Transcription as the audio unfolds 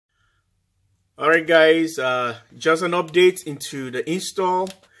Alright guys, just an update into the install.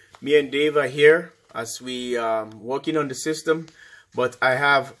 Me and Dave are here as we working on the system, but I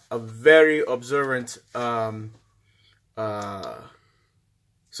have a very observant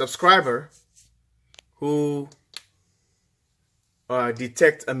subscriber who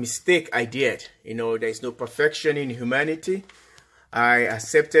detect a mistake I did. You know, there's no perfection in humanity. I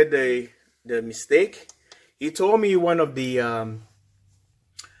accepted the mistake. He told me one of the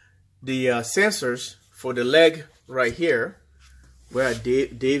sensors for the leg right here, where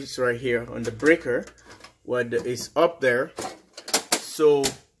Dave's right here on the breaker, where it's up there. So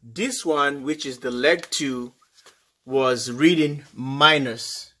this one, which is the leg 2, was reading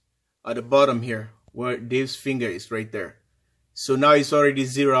minus at the bottom here, where Dave's finger is right there. So now it's already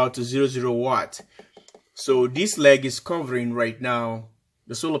 0 out to 0 watt. So this leg is covering right now.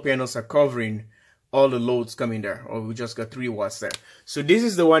 The solar panels are covering all the loads coming there, or we just got 3 watts there. So this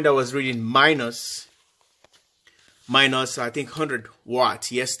is the one that was reading minus I think 100 watts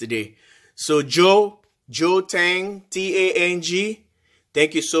yesterday. So Joe Tang, T-A-N-G,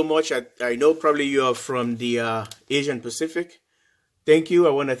 thank you so much. I know probably you are from the Asian Pacific. Thank you.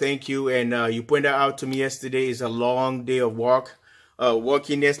 I want to thank you. And you pointed out to me yesterday is a long day of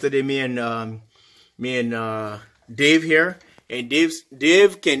working yesterday. Me and Dave here. And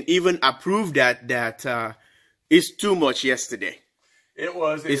Dave can even approve that it's too much yesterday. It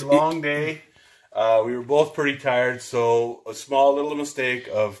was a long day. We were both pretty tired, so a small little mistake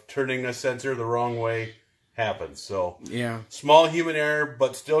of turning the sensor the wrong way happened. So yeah, small human error,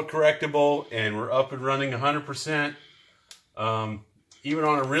 but still correctable, and we're up and running 100%. Even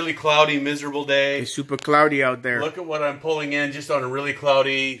on a really cloudy, miserable day. It's super cloudy out there. Look at what I'm pulling in just on a really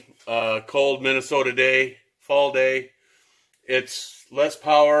cloudy, cold Minnesota day, fall day. It's less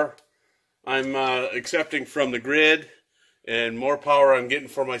power I'm accepting from the grid, and more power I'm getting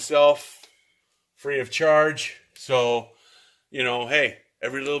for myself, free of charge. So, you know, hey,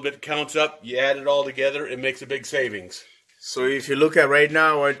 every little bit counts up. You add it all together, it makes a big savings. So if you look at right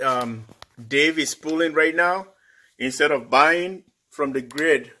now what Dave is pulling right now, instead of buying from the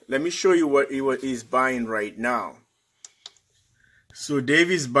grid, let me show you what he's buying right now. So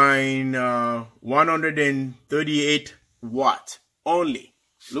Dave is buying 138 watt only.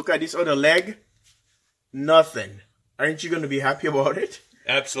 Look at this other leg. Nothing. Aren't you going to be happy about it?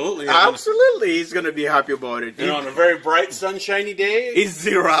 Absolutely. Absolutely, he's going to be happy about it. And on a very bright, sunshiny day, it's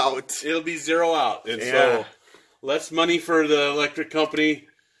 0 out. It'll be 0 out. And yeah. So, less money for the electric company.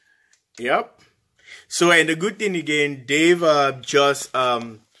 Yep. So, and the good thing again, Dave just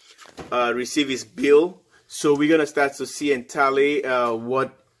received his bill. So, we're going to start to see and tally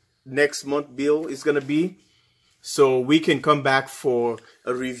what next month bill is going to be. So, we can come back for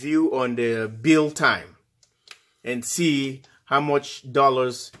a review on the bill time and see how much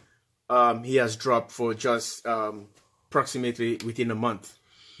dollars he has dropped for just approximately within a month.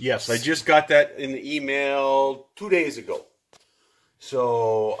 Yes, I just got that in the email 2 days ago.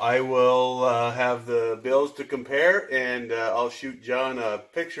 So I will have the bills to compare, and I'll shoot John a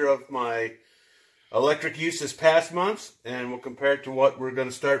picture of my electric use this past month, and we'll compare it to what we're going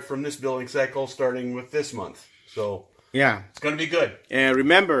to start from this billing cycle starting with this month. So yeah, it's going to be good. And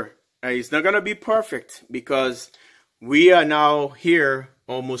remember, it's not going to be perfect because we are now here,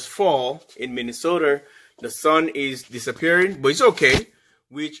 almost fall in Minnesota. The sun is disappearing, but it's okay.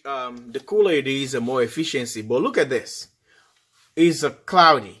 Which the cooler it is, the more efficiency. But look at this. It's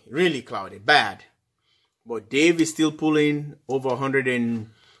cloudy, really cloudy, bad. But Dave is still pulling over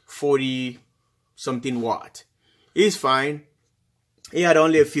 140 something watt. He's fine. He had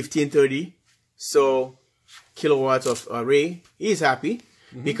only a 1530 kilowatts of array. He's happy.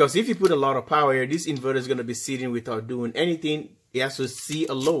 Because if you put a lot of power here, this inverter is going to be sitting without doing anything. He has to see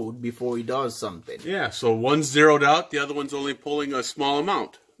a load before he does something. Yeah, so one's zeroed out, the other one's only pulling a small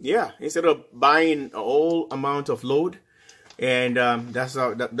amount. Yeah, instead of buying a whole amount of load, and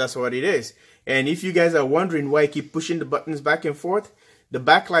that's what it is. And if you guys are wondering why I keep pushing the buttons back and forth, the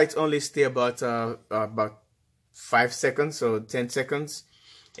backlights only stay about 5 seconds or 10 seconds,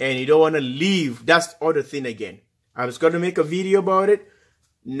 and you don't want to leave. That's the other thing again. I was going to make a video about it.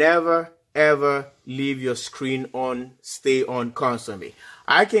 Never ever leave your screen on, stay on constantly.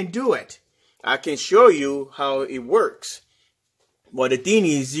 I can do it. I can show you how it works. But the thing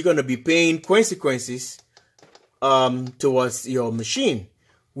is, you're going to be paying consequences towards your machine,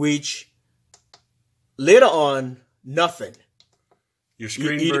 which later on, nothing. Your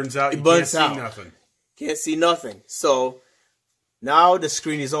screen burns out, you burns can't out. see nothing. Can't see nothing. So now the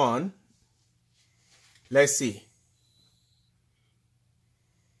screen is on. Let's see.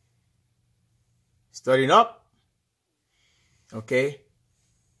 Starting up. Okay.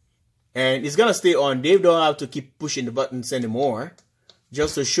 and it's gonna stay on. Dave don't have to keep pushing the buttons anymore,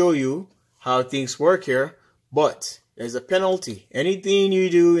 just to show you how things work here. But there's a penalty. Anything you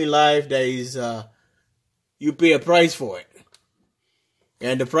do in life, that is you pay a price for it,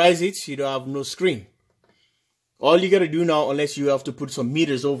 and the price is you don't have no screen. All you gotta do now, unless you have to put some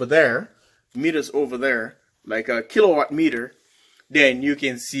meters over there, like a kilowatt meter, then you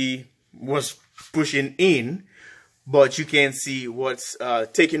can see what's pushing in, but you can't see what's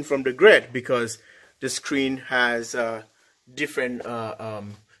taken from the grid, because the screen has different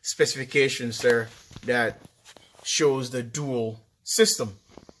specifications there that shows the dual system.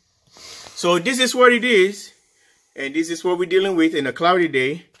 So this is what it is, and this is what we're dealing with in a cloudy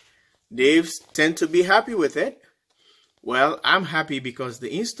day. Dave's tend to be happy with it. Well, I'm happy because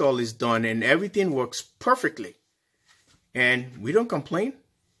the install is done and everything works perfectly, and we don't complain.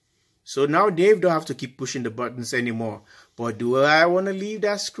 So now Dave don't have to keep pushing the buttons anymore. But do I want to leave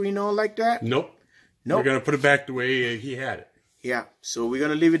that screen on like that? Nope. We're going to put it back the way he had it. Yeah, so we're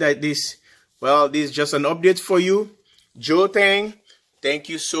going to leave it like this. Well, this is just an update for you. Joe Tang, thank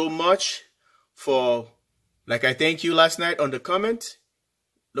you so much for, like I thank you last night on the comment.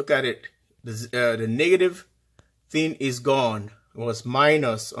 Look at it. The negative thing is gone. It was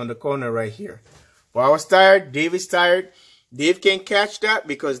minus on the corner right here. Well, I was tired. Dave is tired. Dave can't catch that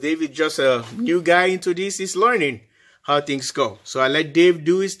because Dave is just a new guy into this. He's learning how things go. So I let Dave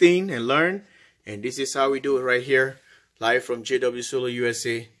do his thing and learn. And this is how we do it right here. Live from JW Solar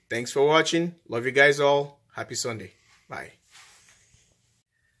USA. Thanks for watching. Love you guys all. Happy Sunday. Bye.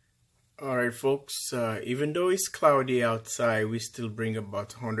 Alright folks, even though it's cloudy outside, we still bring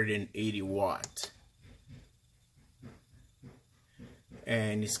about 180 watts.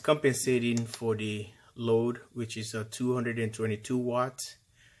 And it's compensating for the load, which is 222 watts.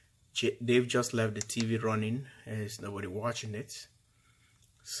 Dave just left the TV running, and there's nobody watching it.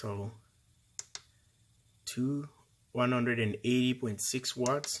 So 180.6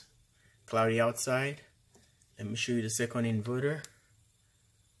 watts, cloudy outside. Let me show you the second inverter.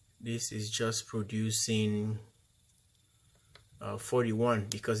 This is just producing 41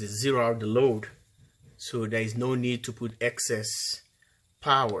 because it's zero out the load, so there is no need to put excess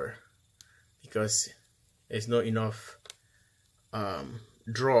power because there's not enough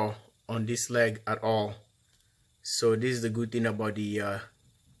draw on this leg at all. So this is the good thing about the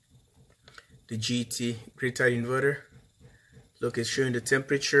GT GTIL inverter. Look, it's showing the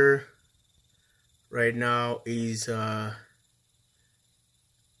temperature right now is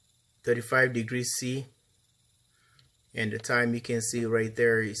 35 degrees C, and the time you can see right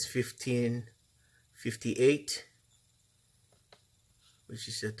there is 15:58, which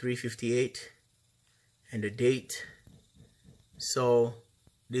is a 3:58, and the date. So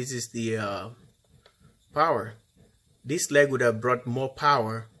this is the power. This leg would have brought more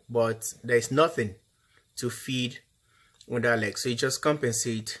power, but there's nothing to feed on that leg, so it just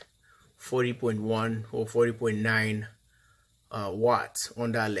compensate 40.1 or 40.9 watts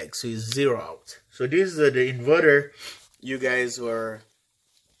on that leg, so it's zero out. So this is the inverter you guys were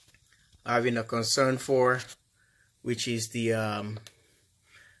having a concern for, which is the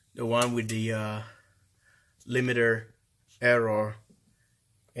one with the limiter error,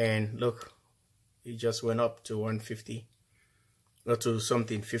 and look, it just went up to 150 or to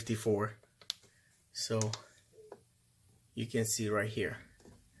something 54. So you can see right here.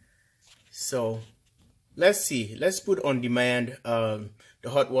 So let's see, let's put on demand, the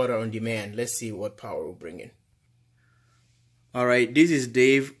hot water on demand. Let's see what power we're bringing. Alright, this is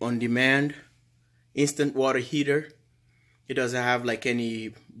Dave on demand instant water heater. It doesn't have like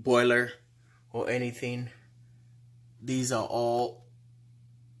any boiler or anything. These are all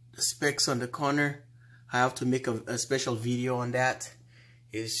the specs on the corner. I have to make a special video on that.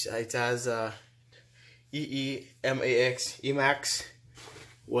 It has Emax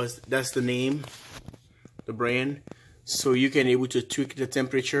that's the name, the brand. So you can able to tweak the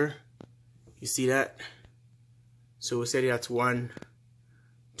temperature. You see that? So we set it at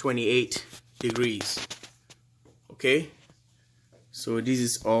 128 degrees. Okay, so this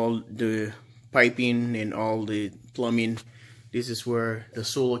is all the piping and all the plumbing. This is where the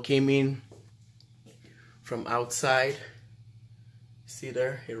solar came in from outside. See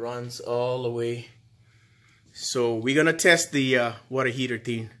there, it runs all the way. So we're gonna test the water heater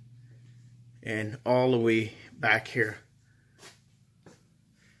thing, and all the way back here.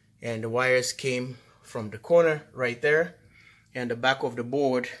 And the wires came from the corner right there, and the back of the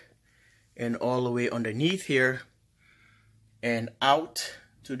board, and all the way underneath here, and out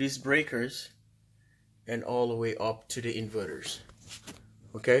to these breakers, and all the way up to the inverters.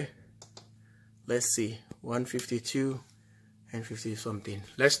 Okay, let's see, 152 and 50 something.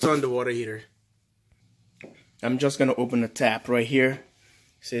 Let's turn the water heater. I'm just gonna open the tap right here.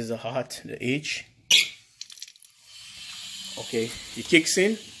 It says the hot, the H. Okay, it kicks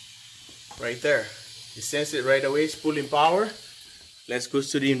in right there. You sense it right away. It's pulling power. Let's go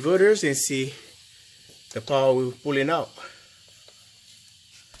to the inverters and see the power we're pulling out.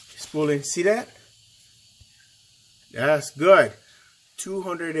 It's pulling. See that? That's good.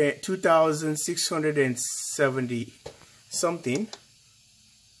 2,670 something.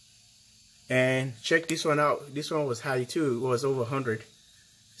 And check this one out. This one was high too. It was over 100.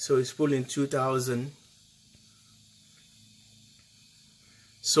 So it's pulling 2,000.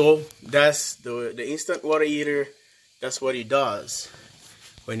 So that's the instant water heater. That's what it does.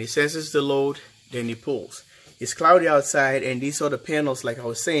 When it senses the load, then it pulls. It's cloudy outside, and these are the panels, like I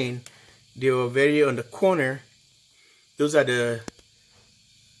was saying, they were very on the corner. Those are the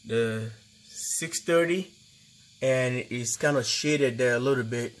 630, and it's kind of shaded there a little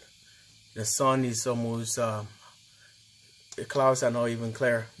bit. The sun is almost, the clouds are not even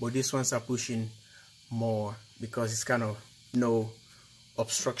clear, but these ones are pushing more because it's kind of no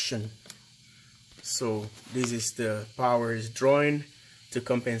obstruction. So this is the power is drawing to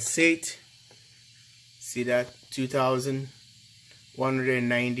compensate. See that?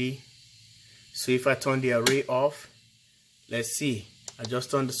 2,190. So if I turn the array off, let's see. I just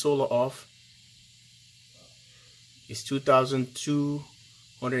turned the solar off. It's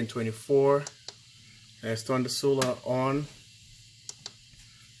 2,224. Let's turn the solar on.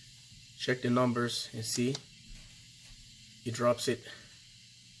 Check the numbers and see. It drops it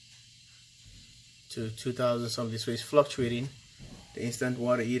to 2,000 something. So it's fluctuating. The instant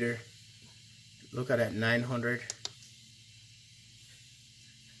water heater. Look at that, 900.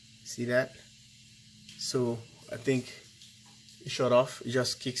 See that? So I think it shut off. It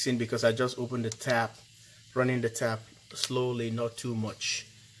just kicks in because I just opened the tap, running the tap slowly, not too much.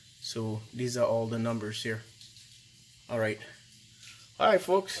 So these are all the numbers here. All right,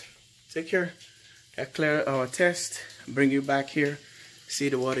 folks, take care. That clear our test. Bring you back here. See,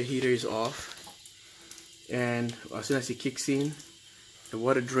 the water heater is off, and as soon as it kicks in, the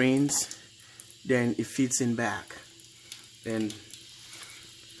water drains, then it feeds in back. Then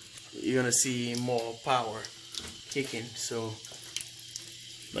you're gonna see more power kicking. So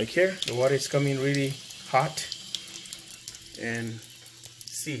like here, the water is coming really hot, and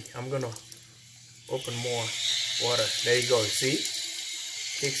see, I'm gonna open more water. There you go. See,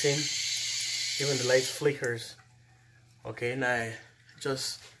 kicks in, even the light flickers. Okay, now I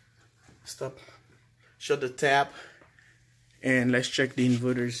just shut the tap, and let's check the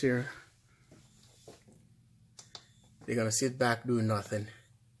inverters here. They're gonna sit back doing nothing.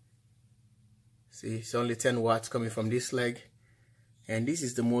 See, it's only 10 watts coming from this leg, and this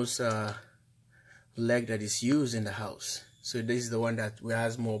is the most leg that is used in the house. So this is the one that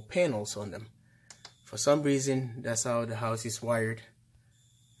has more panels on them. For some reason, that's how the house is wired,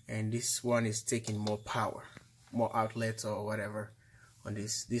 and this one is taking more power, more outlets or whatever on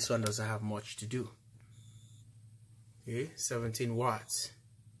this. This one doesn't have much to do. Okay, 17 watts.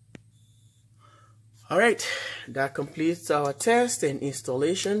 All right, that completes our test and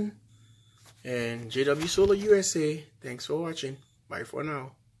installation. And JW Solar USA, thanks for watching. Bye for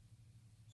now.